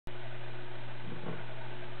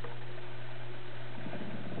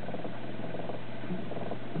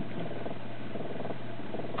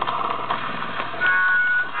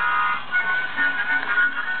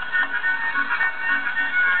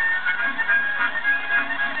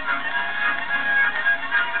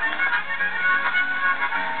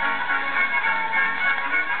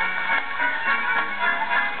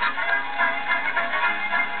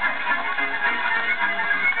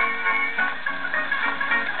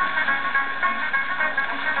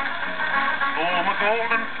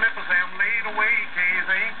golden slippers them laid away, case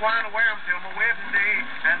I ain't going to wear them till my wedding day.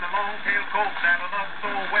 And the long-tailed coat that I love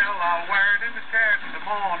so well, I'll wear it in the church in the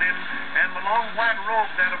morning. And my long white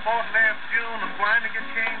robe that I bought last June, I'm going to get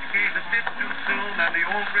changed, case it's a bit too soon. And the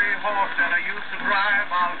old gray horse that I used to drive,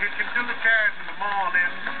 I'll hitch him to the church in the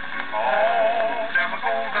morning. Oh, them a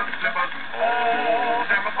golden slippers, oh,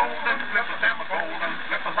 them a golden slippers, them a golden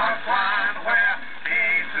slippers I'm going to wear,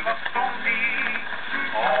 case they look so neat.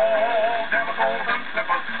 Oh, them a golden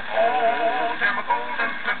slippers, oh, them a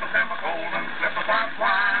golden slippers, them a golden slippers I'm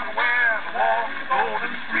going to wear to walk the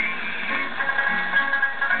golden street.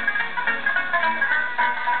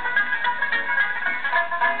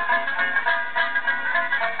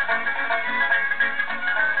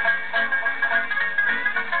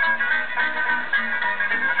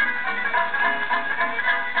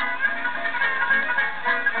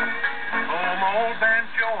 Old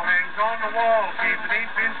banjo hangs on the wall, case it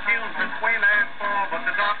ain't been tuned since way last fall. But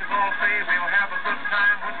the doctors all say we'll have a good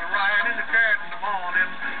time when we ride in the church in the morning.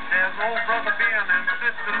 There's old brother Ben and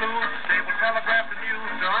sister Lou, they will telegraph the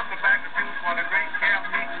news to Uncle Backer Juice. What a great camp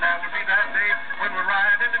meeting that will be that day when we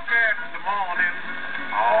ride in the church in the morning.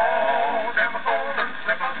 Oh, them a golden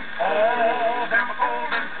slippers, oh, them a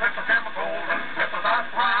golden slippers, them a golden slippers I'm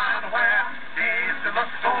trying to wear, case they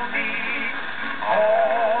look so neat.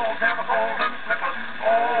 Oh, them a golden slippers,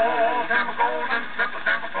 oh, them a golden slippers,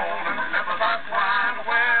 them a golden slippers I'm trying to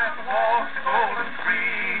wear to walk the golden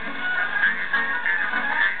street.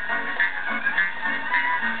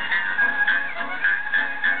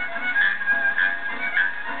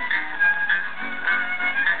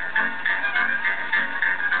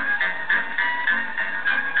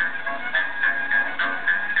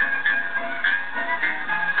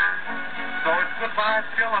 So it's goodbye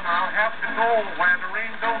till and I'll have to go.